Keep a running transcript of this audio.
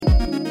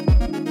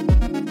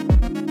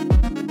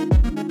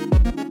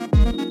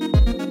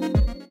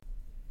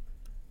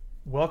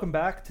Welcome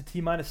back to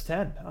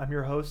T-10. I'm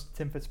your host,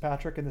 Tim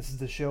Fitzpatrick, and this is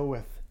the show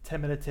with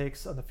 10-minute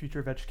takes on the future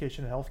of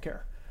education and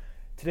healthcare.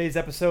 Today's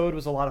episode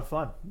was a lot of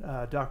fun.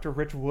 Dr.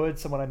 Rich Wood,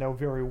 someone I know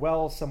very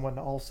well, someone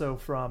also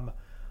from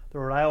the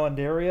Rhode Island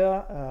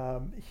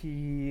area.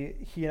 He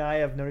and I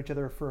have known each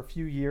other for a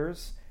few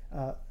years.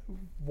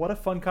 What a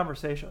fun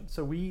conversation.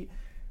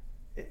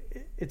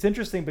 It's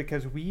interesting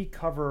because we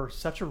cover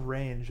such a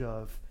range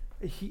of,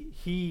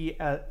 he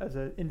as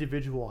an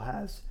individual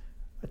has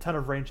a ton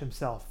of range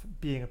himself,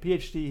 being a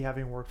PhD,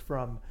 having worked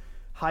from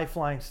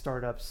high-flying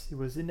startups. He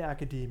was in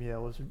academia,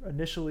 was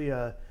initially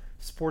a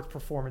sports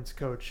performance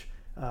coach.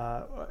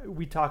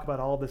 We talk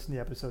about all of this in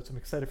the episode, so I'm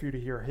excited for you to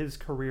hear his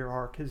career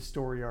arc, his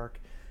story arc,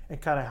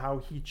 and kind of how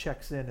he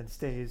checks in and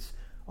stays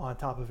on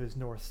top of his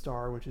North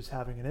Star, which is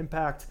having an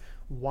impact,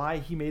 why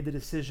he made the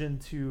decision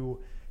to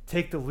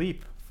take the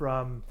leap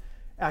from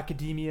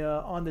academia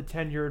on the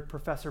tenured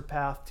professor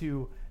path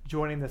to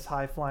joining this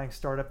high-flying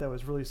startup that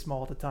was really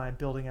small at the time,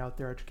 building out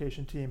their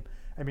education team.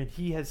 I mean,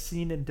 he has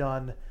seen and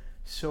done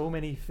so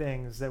many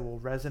things that will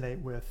resonate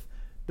with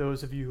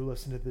those of you who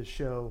listen to this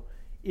show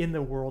in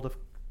the world of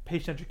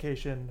patient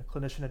education,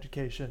 clinician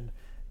education,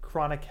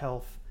 chronic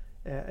health,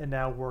 and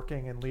now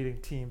working and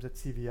leading teams at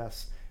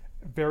CVS.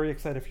 Very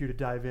excited for you to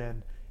dive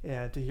in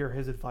and to hear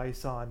his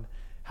advice on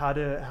how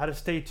to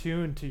stay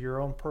tuned to your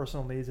own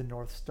personal needs and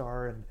North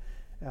Star,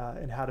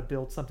 and how to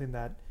build something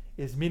that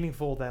is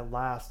meaningful, that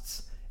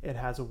lasts, and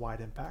has a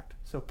wide impact.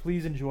 So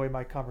please enjoy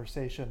my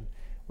conversation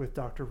with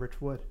Dr. Rich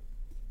Wood.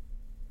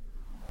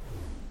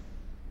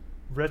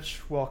 Rich,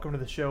 welcome to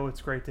the show.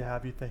 It's great to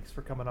have you. Thanks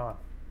for coming on.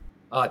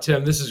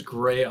 Tim, this is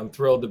great. I'm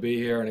thrilled to be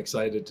here and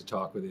excited to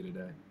talk with you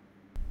today.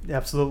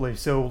 Absolutely.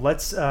 So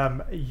let's,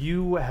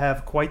 you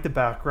have quite the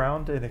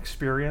background and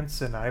experience,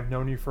 and I've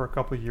known you for a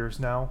couple of years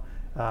now,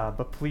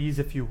 but please,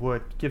 if you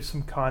would, give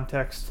some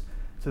context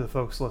to the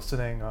folks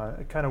listening,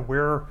 kind of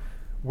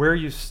where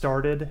you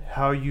started,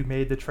 how you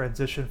made the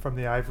transition from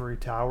the ivory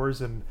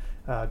towers, and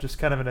just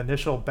kind of an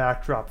initial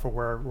backdrop for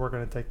where we're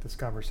going to take this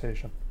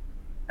conversation.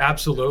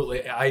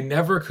 Absolutely. I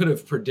never could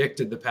have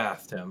predicted the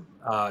path, Tim.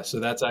 So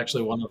that's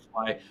actually one of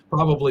my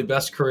probably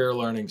best career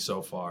learning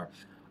so far.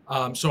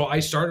 So I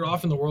started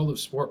off in the world of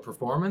sport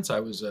performance. I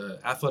was an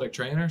athletic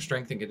trainer,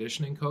 strength and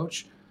conditioning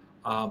coach.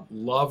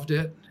 Loved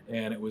it,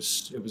 and it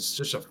was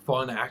just a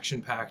fun,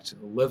 action-packed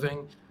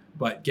living.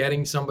 But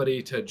getting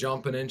somebody to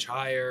jump an inch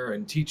higher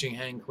and teaching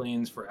hang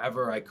cleans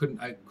forever, I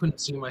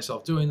couldn't see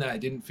myself doing that. I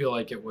didn't feel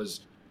like it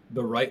was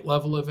the right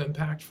level of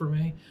impact for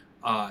me,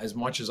 as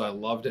much as I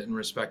loved it and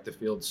respect the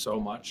field so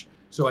much.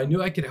 So I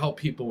knew I could help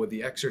people with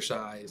the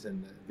exercise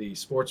and the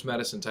sports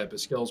medicine type of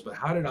skills, but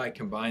how did I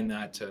combine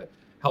that to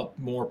help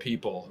more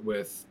people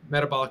with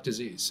metabolic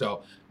disease?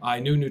 So I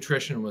knew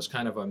nutrition was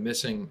kind of a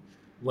missing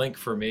link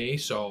for me,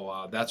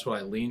 so that's what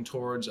I leaned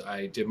towards.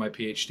 I did my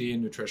PhD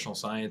in nutritional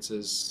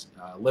sciences,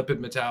 lipid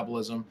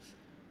metabolism.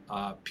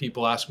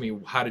 People ask me,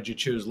 how did you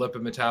choose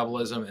lipid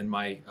metabolism? And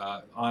my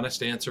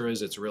honest answer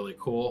is, it's really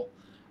cool.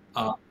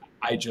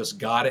 I just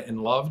got it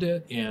and loved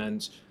it,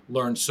 and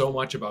learned so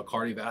much about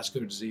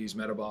cardiovascular disease,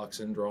 metabolic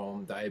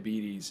syndrome,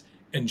 diabetes,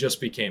 and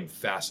just became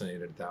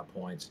fascinated at that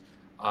point.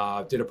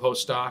 Did a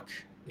postdoc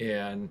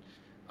in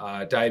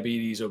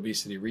diabetes,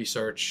 obesity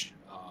research,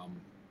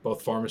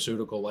 both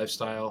pharmaceutical,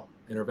 lifestyle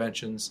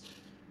interventions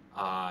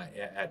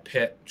at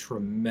Pitt.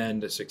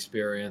 Tremendous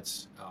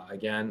experience.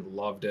 Again,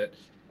 loved it.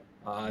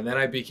 And then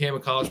I became a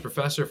college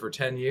professor for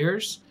 10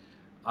 years.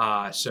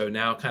 So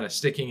now kind of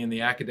sticking in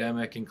the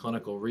academic and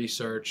clinical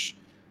research,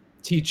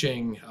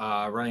 teaching,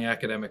 running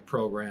academic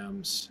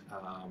programs.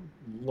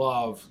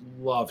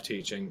 Love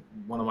teaching.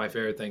 One of my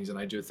favorite things, and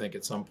I do think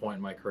at some point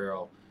in my career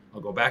I'll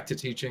go back to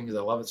teaching because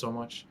I love it so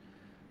much.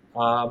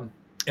 And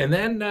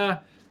then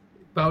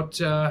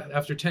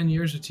after 10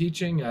 years of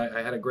teaching,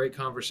 I had a great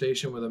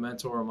conversation with a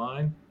mentor of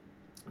mine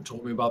who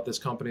told me about this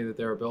company that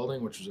they were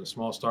building, which was a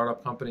small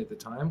startup company at the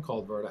time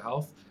called Verta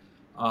Health.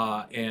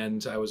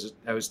 And I was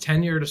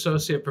tenured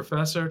associate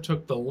professor,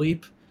 took the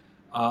leap,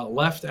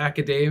 left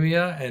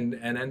academia, and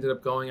ended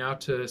up going out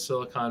to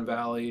Silicon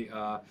Valley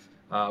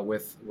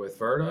with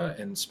Verta,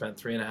 and spent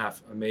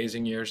 3.5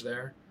 amazing years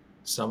there.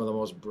 Some of the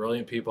most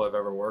brilliant people I've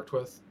ever worked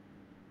with.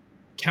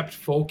 Kept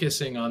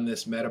focusing on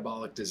this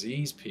metabolic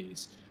disease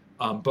piece.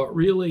 But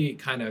really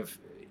kind of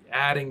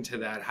adding to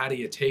that, how do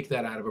you take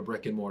that out of a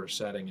brick and mortar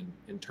setting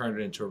and turn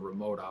it into a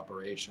remote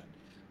operation?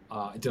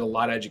 I did a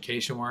lot of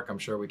education work. I'm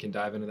sure we can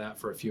dive into that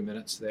for a few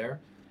minutes there.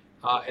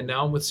 And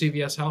now I'm with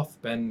CVS Health,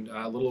 been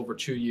a little over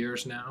 2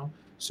 years now.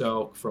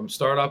 So from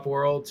startup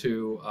world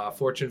to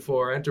Fortune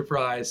 4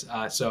 enterprise,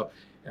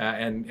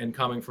 and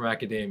coming from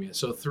academia.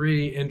 So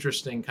 3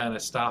 interesting kind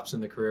of stops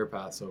in the career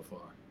path so far.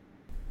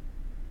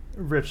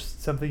 Rich,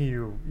 something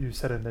you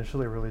said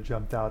initially really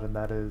jumped out, and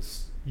that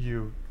is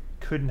you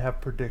couldn't have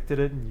predicted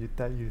it, and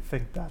you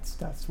think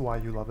that's why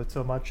you love it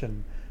so much,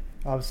 and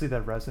obviously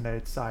that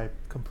resonates. I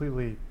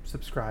completely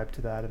subscribe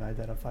to that and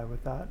identify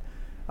with that.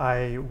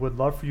 I would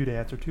love for you to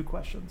answer 2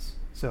 questions.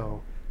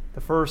 So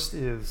the first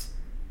is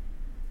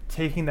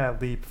taking that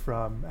leap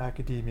from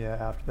academia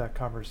after that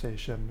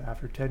conversation,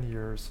 after 10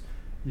 years,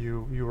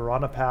 You were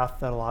on a path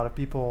that a lot of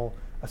people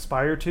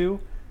aspire to,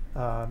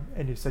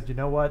 and you said, you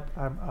know what,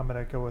 I'm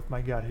going to go with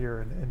my gut here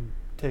and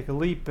take a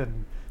leap,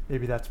 and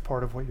maybe that's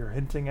part of what you're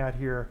hinting at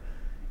here.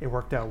 It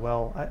worked out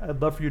well.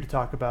 I'd love for you to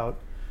talk about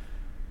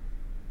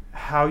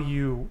how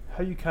you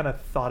kind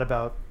of thought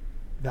about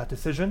that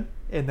decision,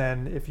 and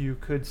then if you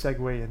could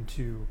segue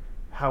into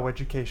how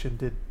education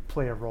did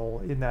play a role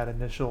in that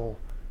initial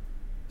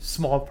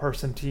small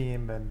person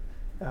team, and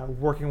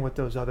working with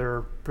those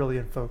other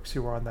brilliant folks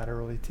who were on that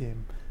early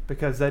team,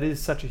 because that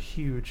is such a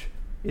huge,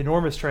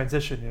 enormous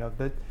transition.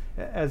 That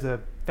as a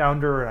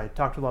founder, and I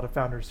talked to a lot of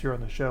founders here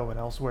on the show and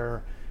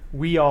elsewhere,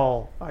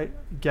 I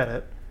get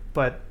it,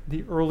 but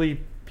the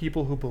early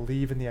people who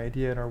believe in the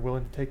idea and are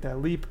willing to take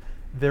that leap,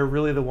 they're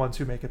really the ones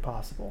who make it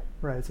possible,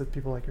 right? So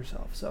people like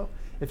yourself. So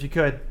if you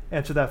could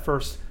answer that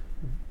first,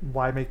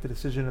 why make the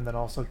decision, and then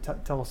also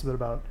tell us a bit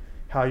about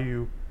how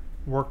you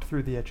worked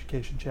through the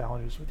education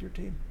challenges with your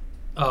team.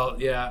 Oh,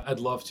 yeah, I'd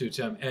love to,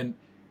 Tim. And,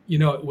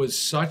 it was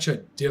such a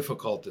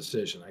difficult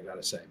decision, I got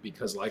to say,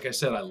 because like I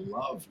said, I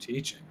love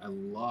teaching. I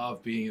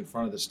love being in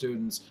front of the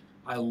students.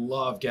 I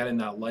love getting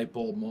that light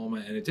bulb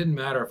moment. And it didn't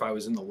matter if I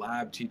was in the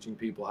lab teaching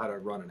people how to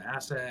run an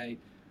assay,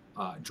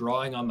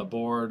 drawing on the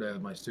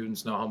board. My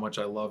students know how much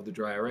I love the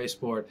dry erase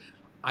board.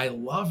 I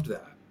loved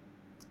that.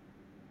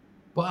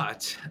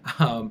 But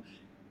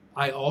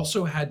I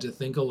also had to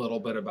think a little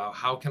bit about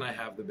how can I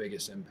have the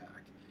biggest impact.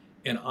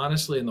 And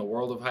honestly, in the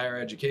world of higher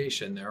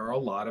education, there are a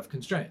lot of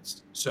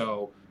constraints.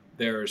 So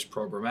there's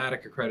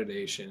programmatic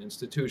accreditation,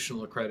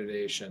 institutional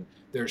accreditation.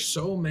 There's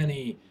so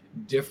many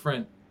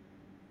different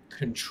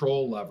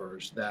control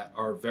levers that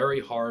are very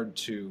hard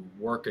to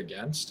work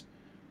against,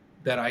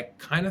 that I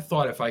kind of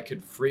thought if I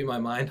could free my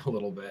mind a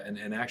little bit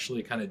and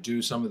actually kind of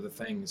do some of the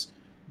things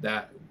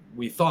that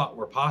we thought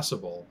were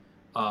possible,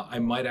 I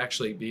might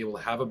actually be able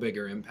to have a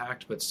bigger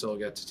impact, but still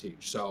get to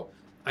teach. So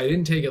I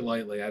didn't take it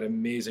lightly. I had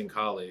amazing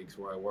colleagues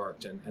where I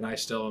worked, and I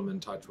still am in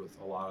touch with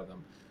a lot of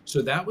them.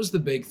 So that was the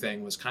big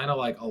thing, was kind of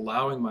like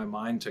allowing my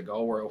mind to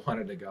go where it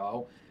wanted to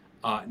go,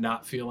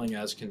 not feeling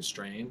as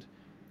constrained.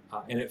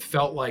 And it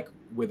felt like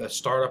with a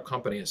startup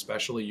company,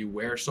 especially, you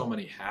wear so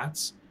many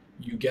hats,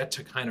 you get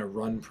to kind of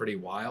run pretty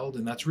wild.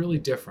 And that's really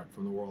different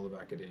from the world of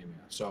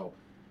academia. So,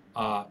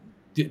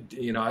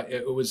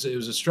 it was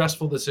a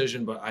stressful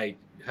decision, but I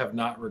have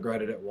not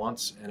regretted it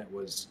once. And it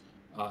was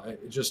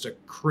just a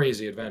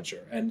crazy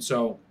adventure. And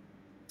so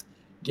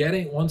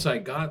once I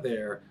got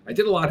there, I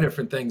did a lot of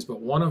different things, but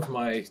one of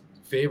my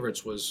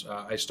favorites was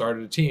I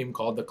started a team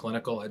called the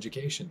Clinical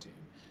Education Team.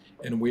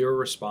 And we were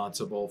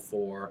responsible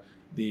for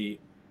the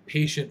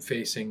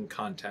patient-facing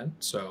content.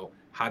 So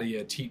how do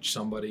you teach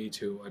somebody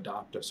to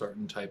adopt a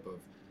certain type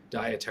of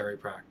dietary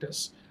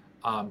practice?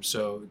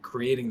 So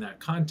creating that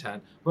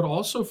content, but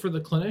also for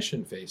the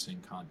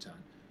clinician-facing content.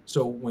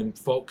 So when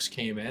folks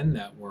came in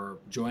that were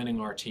joining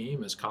our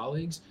team as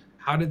colleagues,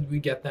 how did we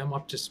get them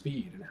up to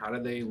speed, and how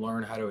did they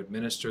learn how to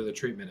administer the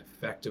treatment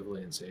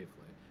effectively and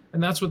safely?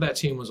 And that's what that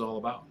team was all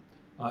about.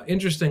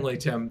 Interestingly,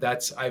 Tim,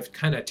 I've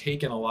kind of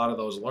taken a lot of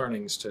those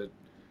learnings to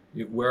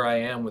where I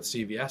am with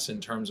CVS in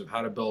terms of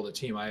how to build a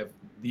team. I have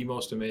the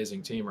most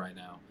amazing team right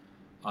now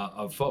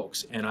of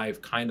folks, and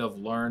I've kind of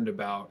learned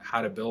about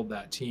how to build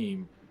that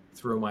team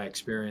through my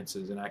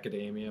experiences in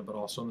academia, but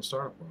also in the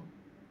startup world.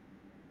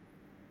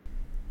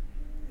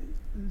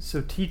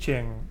 So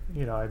teaching,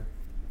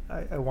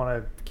 I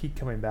want to keep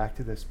coming back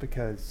to this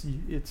because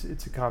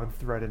it's a common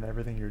thread in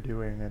everything you're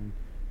doing, and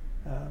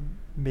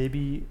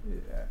maybe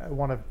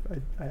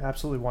I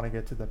absolutely want to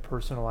get to the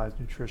personalized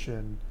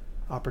nutrition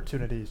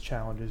opportunities,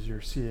 challenges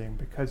you're seeing,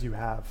 because you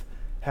have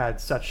had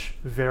such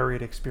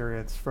varied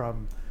experience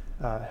from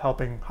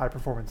helping high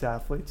performance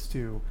athletes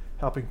to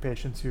helping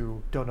patients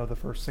who don't know the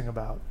first thing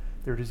about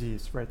their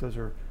disease, right? Those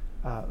are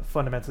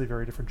fundamentally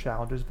very different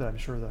challenges, but I'm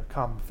sure the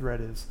common thread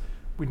is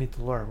we need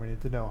to learn. We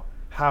need to know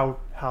how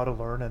to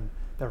learn, and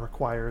that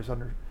requires,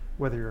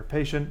 whether you're a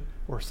patient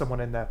or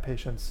someone in that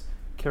patient's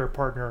care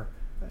partner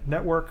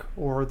network,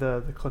 or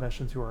the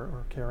clinicians who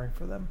are caring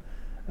for them.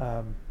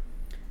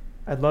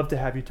 I'd love to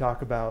have you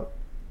talk about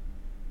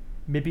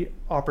maybe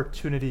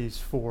opportunities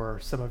for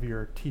some of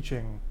your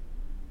teaching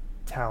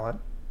talent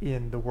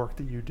in the work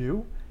that you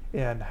do,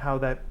 and how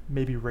that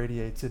maybe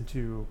radiates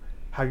into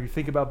how you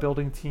think about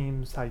building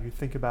teams, how you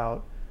think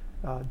about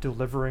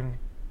delivering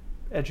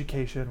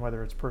education,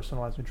 whether it's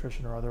personalized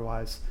nutrition or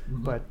otherwise.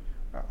 Mm-hmm. But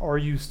are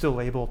you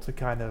still able to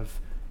kind of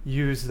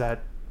use that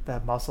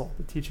muscle,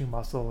 the teaching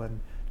muscle, and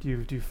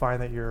do you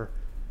find that you're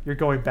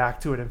going back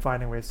to it and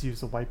finding ways to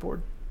use the whiteboard,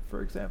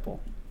 for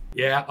example?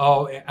 Yeah.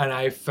 Oh, and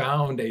I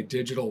found a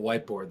digital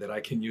whiteboard that I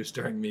can use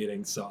during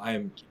meetings, so I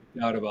am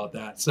out about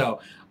that. So,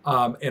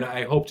 and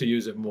I hope to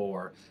use it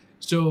more.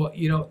 So,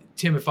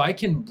 Tim, if I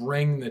can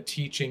bring the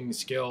teaching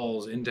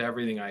skills into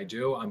everything I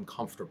do, I'm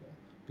comfortable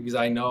because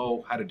I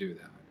know how to do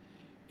that.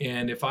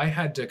 And if I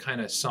had to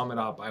kind of sum it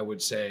up, I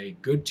would say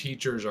good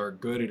teachers are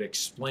good at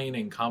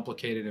explaining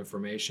complicated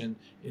information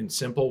in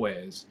simple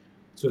ways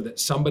so that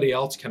somebody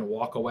else can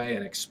walk away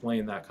and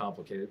explain that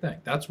complicated thing.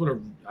 That's what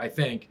I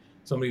think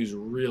somebody who's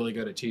really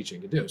good at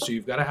teaching to do. So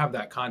you've got to have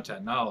that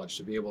content knowledge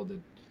to be able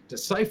to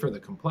decipher the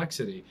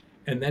complexity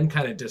and then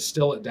kind of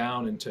distill it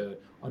down into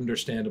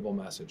understandable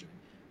messaging.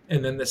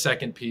 And then the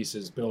second piece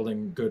is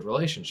building good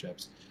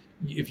relationships.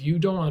 If you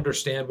don't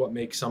understand what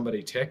makes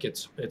somebody tick,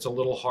 it's a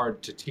little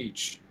hard to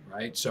teach,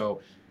 right?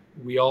 So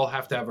we all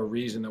have to have a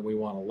reason that we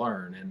want to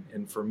learn.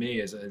 And for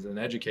me, as an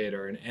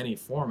educator in any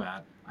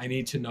format, I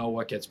need to know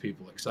what gets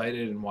people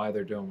excited and why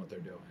they're doing what they're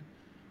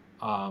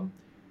doing.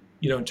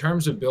 In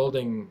terms of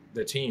building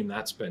the team,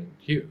 that's been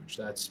huge.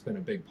 That's been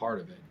a big part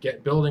of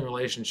it. Building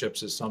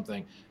relationships is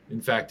something.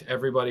 In fact,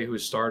 everybody who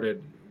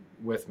started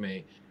with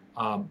me,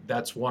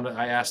 that's one.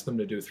 I ask them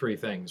to do three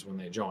things when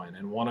they join,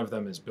 and one of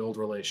them is build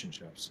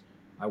relationships.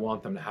 I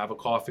want them to have a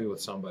coffee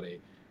with somebody,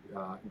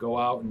 go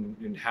out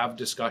and have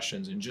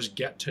discussions, and just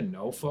get to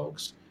know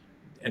folks,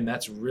 and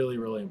that's really,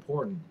 really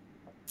important.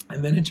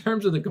 And then in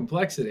terms of the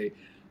complexity,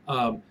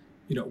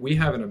 we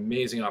have an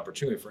amazing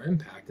opportunity for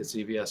impact at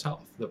CVS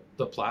Health.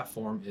 The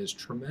platform is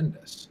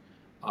tremendous.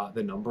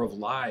 The number of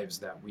lives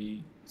that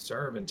we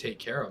serve and take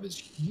care of is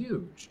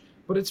huge,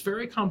 but it's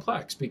very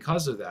complex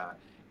because of that.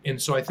 And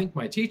so I think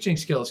my teaching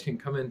skills can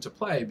come into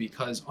play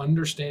because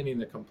understanding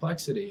the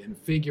complexity and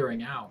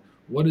figuring out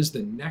what is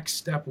the next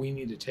step we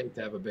need to take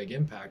to have a big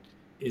impact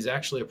is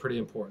actually a pretty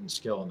important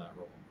skill in that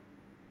role.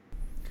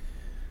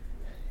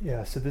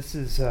 Yeah, so this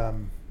is,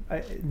 I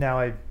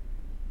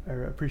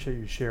appreciate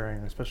you sharing,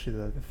 especially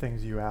the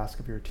things you ask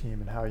of your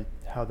team and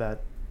how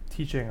that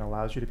teaching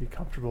allows you to be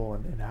comfortable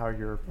and how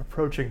you're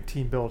approaching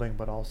team building,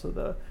 but also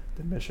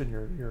the mission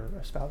you're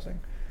espousing.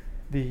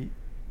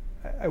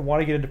 I want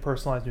to get into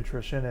personalized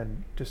nutrition,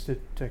 and just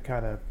to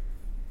kind of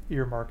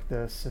earmark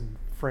this and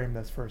frame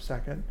this for a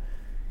second.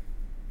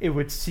 It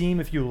would seem,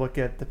 if you look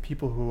at the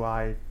people who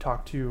I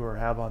talk to or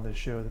have on this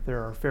show, that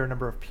there are a fair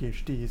number of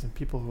PhDs and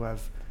people who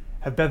have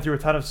been through a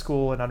ton of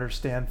school and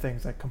understand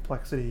things like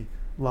complexity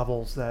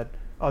levels that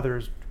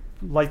others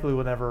likely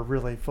will never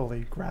really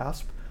fully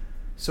grasp.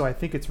 So I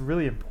think it's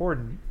really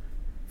important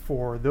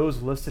for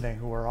those listening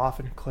who are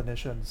often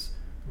clinicians,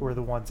 who are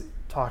the ones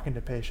talking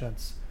to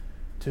patients,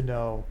 to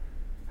know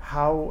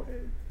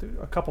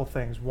a couple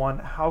things. One,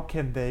 how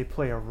can they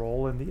play a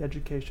role in the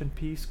education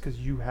piece? Because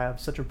you have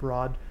such a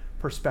broad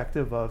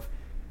perspective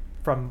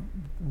from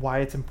why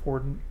it's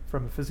important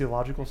from a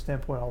physiological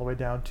standpoint all the way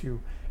down to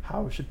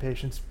how should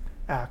patients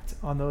act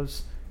on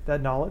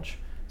that knowledge.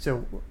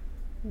 So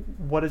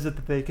what is it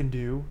that they can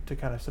do to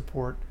kind of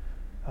support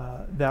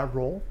that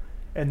role?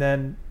 And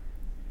then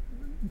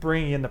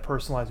bringing in the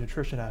personalized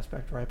nutrition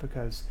aspect, right?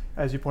 Because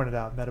as you pointed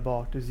out,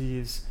 metabolic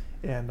disease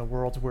and the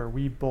worlds where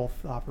we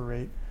both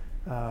operate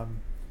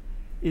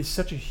is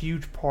such a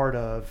huge part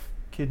of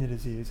kidney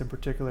disease in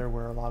particular,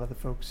 where a lot of the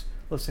folks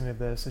listening to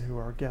this and who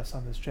are guests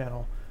on this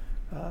channel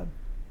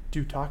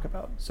do talk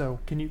about. So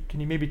can you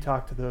maybe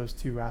talk to those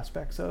two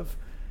aspects of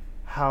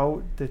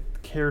how the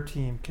care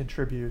team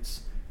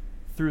contributes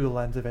through the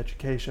lens of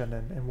education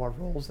and what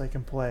roles they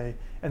can play,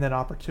 and then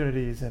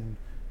opportunities and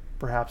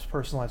perhaps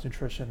personalized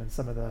nutrition and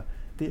some of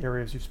the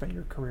areas you've spent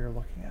your career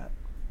looking at?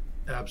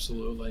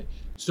 Absolutely.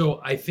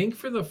 So I think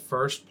for the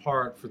first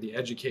part, for the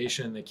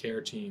education and the care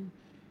team,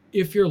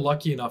 if you're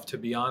lucky enough to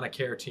be on a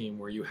care team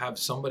where you have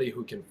somebody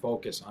who can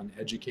focus on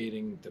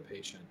educating the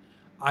patient,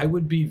 I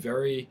would be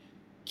very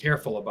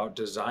careful about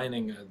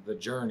designing the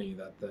journey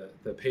that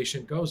the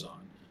patient goes on.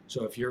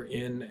 So if you're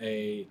in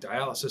a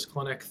dialysis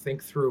clinic,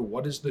 think through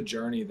what is the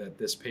journey that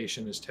this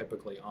patient is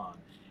typically on,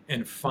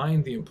 and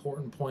find the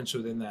important points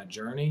within that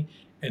journey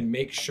and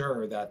make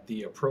sure that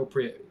the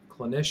appropriate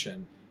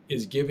clinician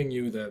is giving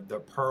you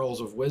the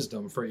pearls of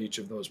wisdom for each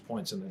of those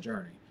points in the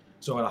journey.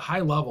 So at a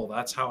high level,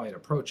 that's how I'd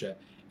approach it.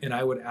 And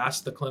I would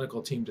ask the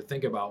clinical team to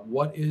think about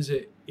what is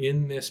it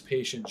in this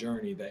patient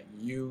journey that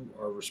you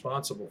are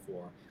responsible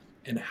for,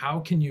 and how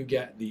can you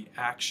get the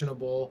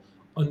actionable,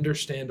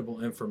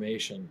 understandable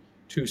information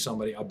to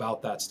somebody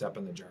about that step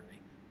in the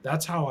journey.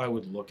 That's how I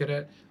would look at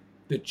it.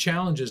 The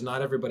challenge is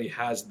not everybody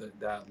has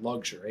that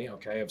luxury,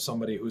 okay, of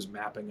somebody who's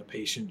mapping a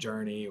patient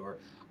journey or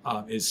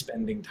is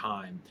spending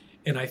time.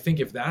 And I think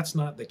if that's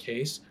not the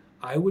case,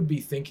 I would be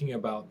thinking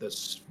about the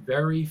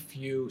very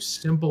few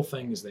simple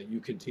things that you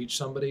could teach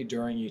somebody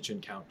during each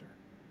encounter.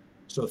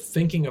 So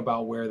thinking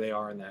about where they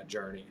are in that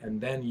journey, and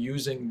then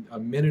using a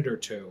minute or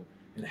two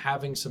and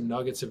having some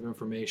nuggets of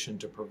information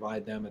to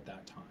provide them at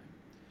that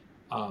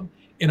time.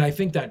 And I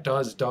think that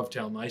does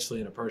dovetail nicely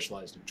into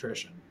personalized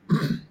nutrition.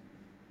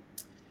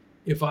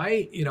 If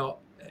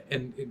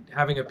and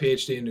having a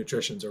PhD in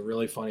nutrition is a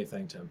really funny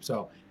thing, Tim.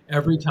 So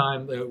every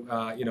time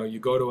you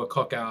go to a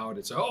cookout,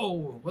 it's,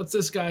 oh, what's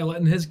this guy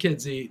letting his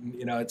kids eat?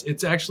 And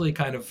it's actually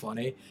kind of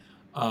funny,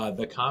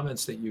 the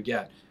comments that you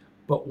get.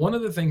 But one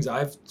of the things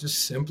I've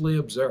just simply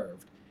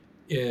observed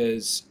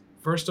is,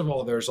 first of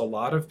all, there's a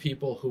lot of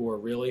people who are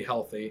really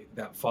healthy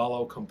that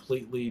follow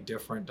completely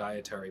different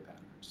dietary patterns.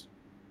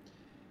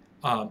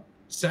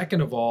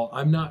 Second of all,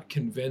 I'm not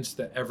convinced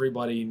that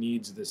everybody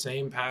needs the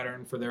same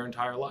pattern for their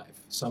entire life.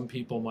 Some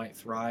people might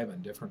thrive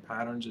on different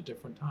patterns at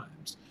different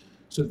times.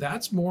 So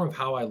that's more of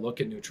how I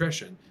look at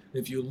nutrition.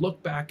 If you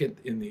look back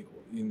in the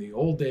in the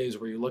old days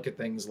where you look at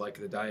things like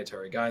the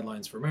dietary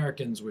guidelines for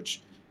Americans,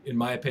 which in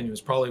my opinion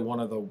was probably one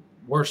of the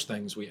worst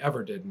things we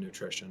ever did in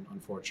nutrition,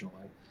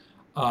 unfortunately.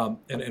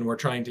 And we're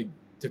trying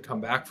to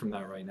come back from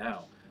that right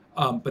now.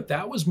 But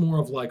that was more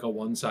of like a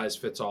one size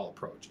fits all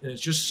approach. And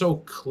it's just so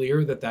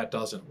clear that that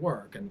doesn't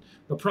work. And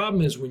the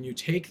problem is when you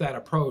take that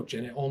approach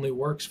and it only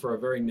works for a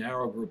very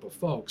narrow group of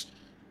folks,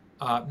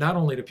 not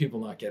only do people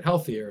not get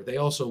healthier, they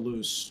also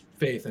lose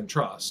faith and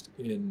trust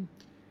in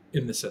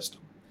the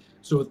system.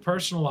 So with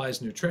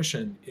personalized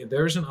nutrition,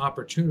 there's an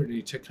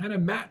opportunity to kind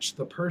of match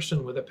the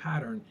person with a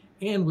pattern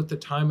and with the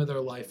time of their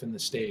life and the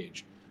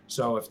stage.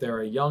 So if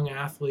they're a young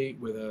athlete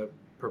with a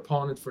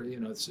proponent for,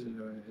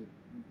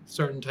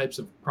 certain types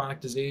of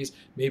chronic disease,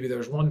 maybe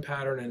there's one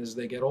pattern, and as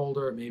they get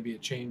older, maybe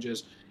it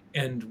changes.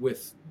 And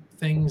with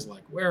things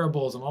like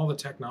wearables and all the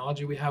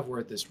technology we have, we're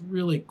at this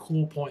really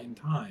cool point in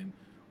time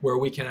where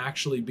we can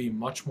actually be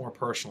much more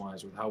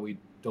personalized with how we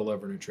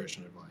deliver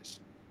nutrition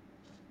advice.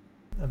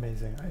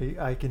 Amazing.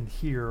 I can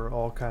hear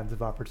all kinds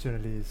of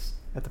opportunities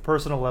at the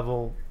personal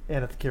level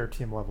and at the care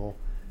team level.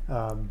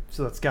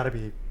 So that's got to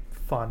be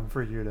fun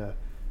for you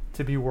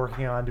to be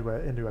working on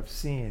and to have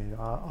seen.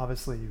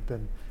 Obviously, you've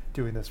been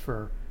doing this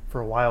for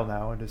a while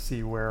now, and to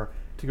see where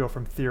to go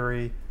from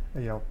theory,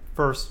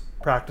 first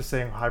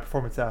practicing high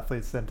performance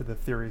athletes, then to the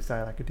theory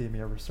side,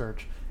 academia,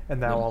 research,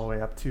 and now all the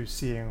way up to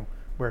seeing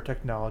where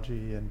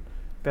technology and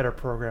better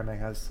programming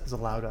has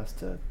allowed us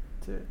to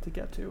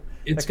get to.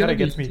 It's going to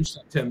be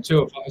interesting, Tim,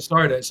 too. If I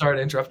sorry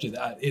to interrupt you.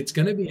 It's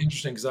going to be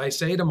interesting because I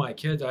say to my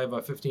kids, I have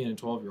a 15 and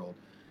 12-year-old,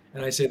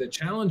 and I say the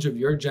challenge of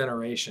your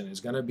generation is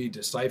going to be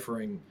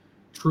deciphering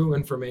true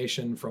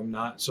information from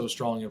not so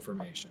strong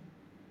information.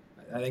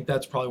 I think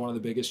that's probably one of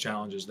the biggest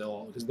challenges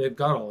because they've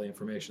got all the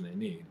information they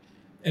need.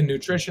 And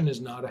nutrition is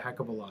not a heck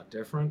of a lot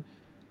different.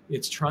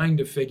 It's trying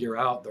to figure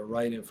out the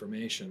right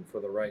information for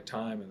the right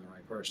time and the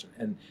right person.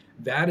 And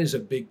that is a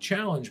big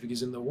challenge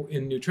because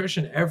in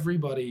nutrition,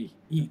 everybody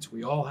eats.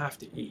 We all have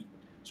to eat.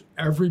 So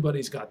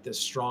everybody's got this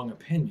strong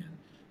opinion.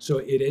 So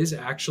it is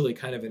actually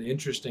kind of an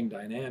interesting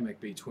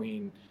dynamic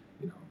between,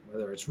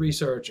 whether it's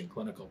research and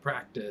clinical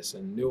practice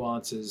and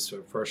nuances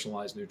of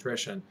personalized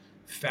nutrition,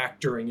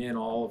 factoring in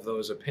all of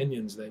those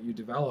opinions that you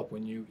develop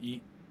when you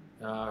eat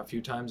a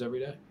few times every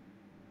day.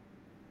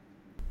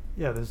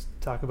 Yeah, there's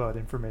talk about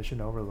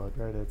information overload,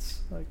 right?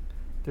 It's like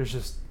there's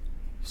just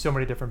so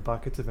many different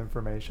buckets of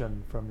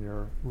information, from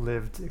your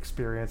lived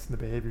experience and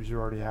the behaviors you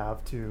already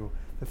have to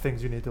the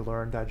things you need to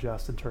learn,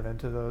 digest, and turn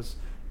into those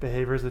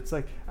behaviors. It's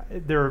like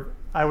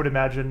I would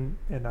imagine,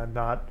 and I'm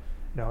not,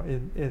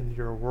 in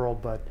your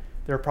world, but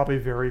there are probably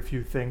very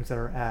few things that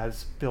are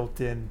as built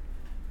in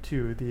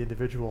to the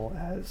individual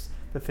as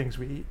the things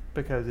we eat,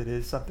 because it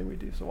is something we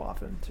do so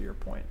often, to your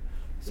point.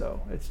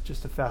 So it's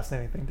just a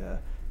fascinating thing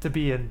to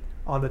be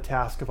on the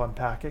task of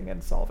unpacking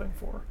and solving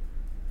for.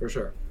 For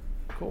sure.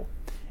 Cool.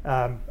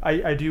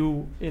 I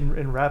do,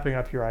 in wrapping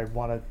up here, I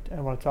want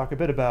to talk a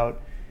bit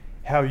about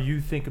how you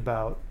think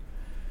about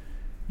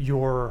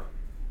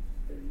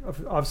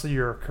obviously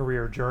your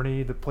career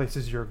journey, the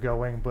places you're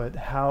going, but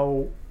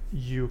how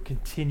you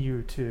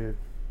continue to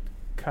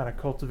kind of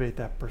cultivate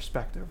that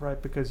perspective,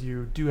 right? Because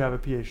you do have a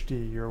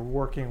PhD, you're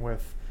working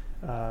with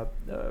a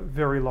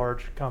very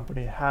large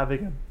company,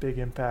 having a big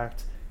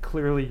impact.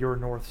 Clearly your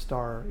North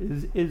Star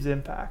is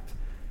impact.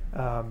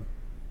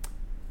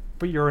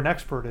 But you're an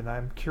expert, and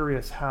I'm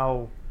curious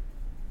how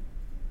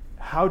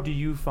do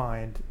you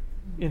find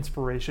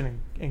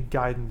inspiration and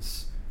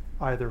guidance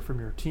either from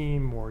your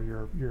team or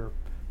your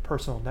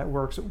personal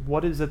networks?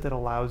 What is it that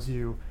allows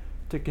you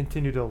to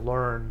continue to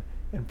learn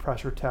and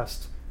pressure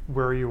test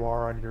where you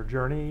are on your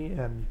journey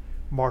and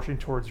marching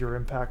towards your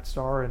impact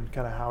star, and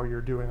kind of how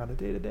you're doing on a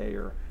day-to-day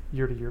or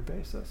year-to-year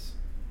basis?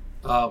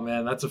 Oh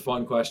man, that's a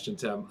fun question,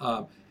 Tim.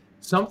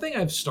 Something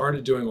I've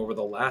started doing over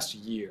the last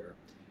year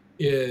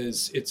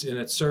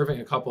it's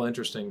serving a couple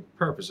interesting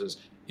purposes,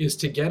 is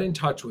to get in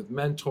touch with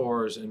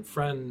mentors and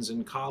friends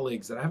and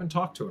colleagues that I haven't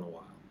talked to in a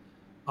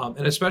while.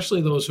 And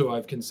especially those who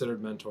I've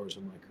considered mentors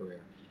in my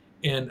career.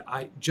 And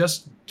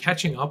just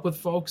catching up with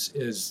folks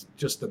is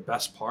just the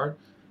best part.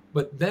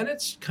 But then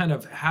it's kind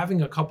of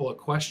having a couple of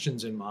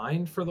questions in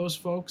mind for those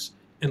folks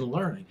and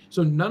learning.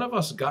 So none of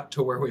us got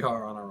to where we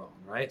are on our own,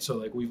 right? So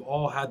like we've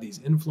all had these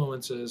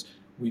influences.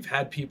 We've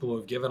had people who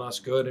have given us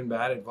good and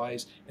bad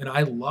advice. And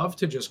I love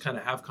to just kind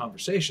of have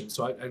conversations.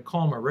 So I'd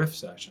call them a riff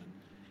session.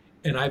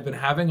 And I've been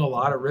having a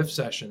lot of riff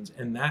sessions,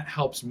 and that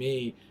helps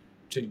me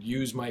to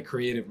use my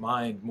creative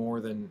mind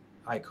more than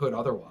I could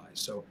otherwise.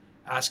 So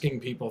asking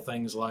people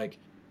things like,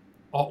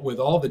 with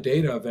all the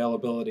data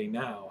availability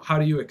now, how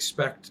do you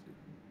expect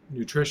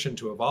nutrition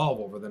to evolve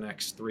over the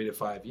next 3 to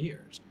 5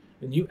 years?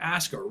 And you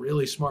ask a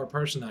really smart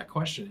person that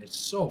question, it's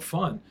so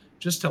fun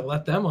just to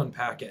let them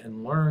unpack it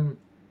and learn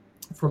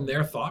from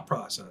their thought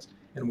process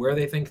and where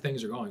they think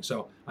things are going.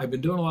 So I've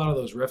been doing a lot of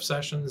those riff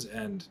sessions,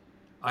 and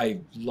I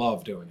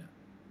love doing it.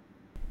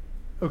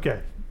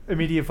 Okay.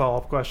 Immediate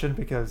follow-up question,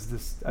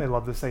 because I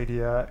love this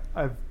idea.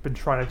 I've been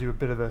trying to do a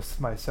bit of this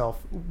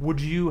myself.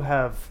 Would you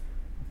have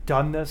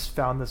done this,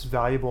 found this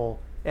valuable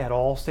at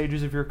all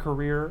stages of your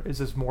career? Is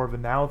this more of a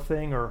now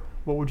thing, or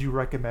what would you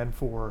recommend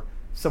for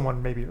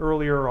someone maybe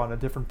earlier on a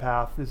different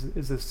path?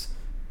 Is this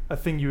a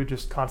thing you would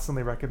just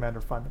constantly recommend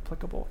or find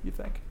applicable, you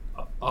think?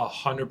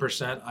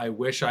 100%. I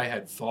wish I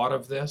had thought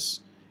of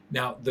this.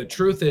 Now, the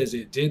truth is,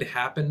 it did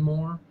happen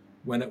more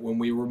when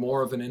we were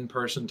more of an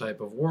in-person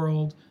type of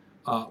world.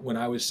 When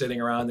I was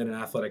sitting around in an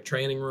athletic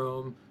training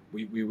room,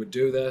 we would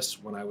do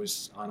this. When I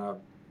was on a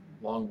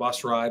long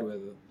bus ride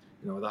with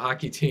the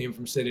hockey team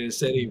from city to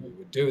city, we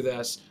would do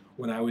this.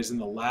 When I was in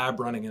the lab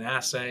running an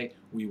assay,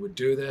 we would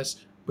do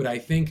this. But I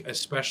think,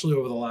 especially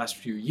over the last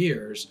few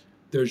years,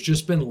 there's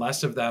just been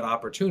less of that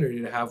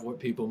opportunity to have what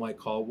people might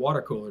call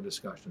water cooler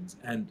discussions.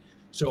 And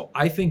so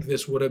I think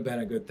this would have been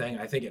a good thing.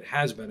 I think it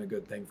has been a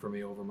good thing for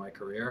me over my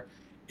career.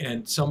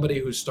 And somebody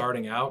who's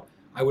starting out,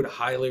 I would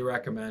highly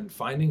recommend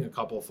finding a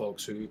couple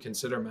folks who you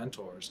consider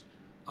mentors,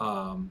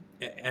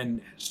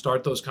 and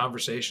start those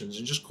conversations,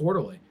 and just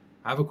quarterly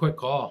have a quick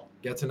call,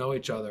 get to know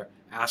each other,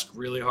 ask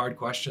really hard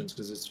questions,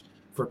 because it's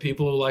for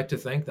people who like to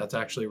think, that's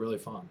actually really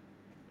fun.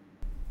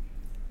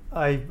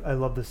 I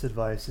love this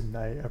advice, and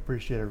I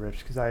appreciate it, Rich,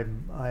 because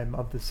I'm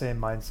of the same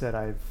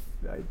mindset.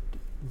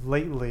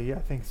 Lately, I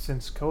think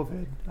since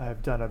COVID,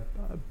 I've done a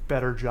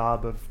better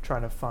job of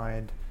trying to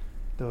find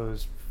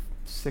those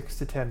 6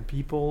 to 10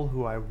 people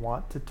who I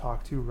want to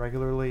talk to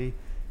regularly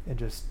and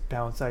just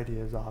bounce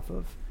ideas off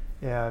of.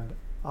 And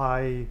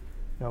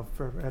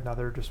for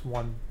another just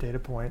one data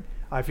point,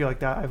 I feel like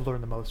that I've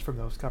learned the most from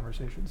those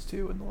conversations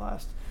too in the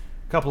last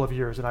couple of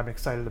years, and I'm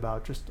excited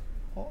about just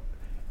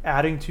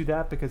adding to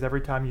that, because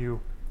every time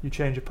you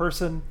change a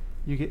person,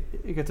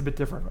 it gets a bit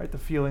different, right? The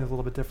feeling is a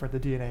little bit different, the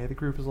DNA of the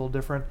group is a little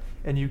different,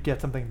 and you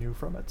get something new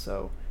from it.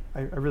 So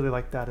I really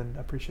like that and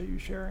appreciate you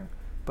sharing.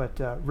 But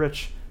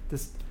Rich,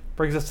 this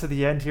brings us to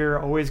the end here.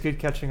 Always good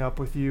catching up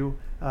with you.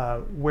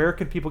 Where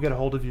can people get a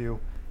hold of you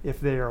if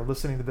they are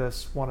listening to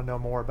this, want to know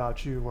more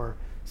about you, or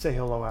say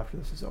hello after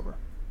this is over?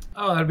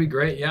 Oh, that'd be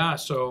great. Yeah.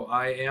 So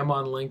I am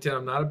on LinkedIn.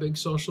 I'm not a big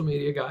social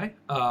media guy,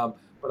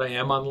 but I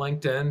am on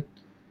LinkedIn,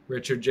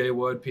 Richard J.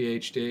 Wood,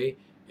 PhD.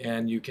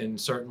 And you can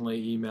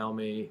certainly email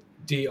me,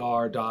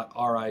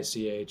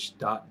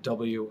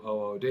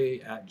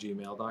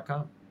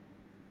 dr.rich.wood@gmail.com.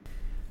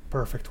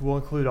 Perfect. We'll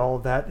include all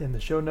of that in the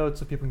show notes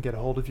so people can get a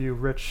hold of you.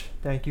 Rich,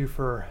 thank you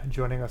for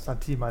joining us on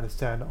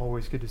T-10.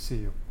 Always good to see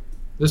you.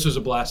 This was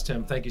a blast,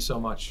 Tim. Thank you so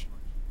much.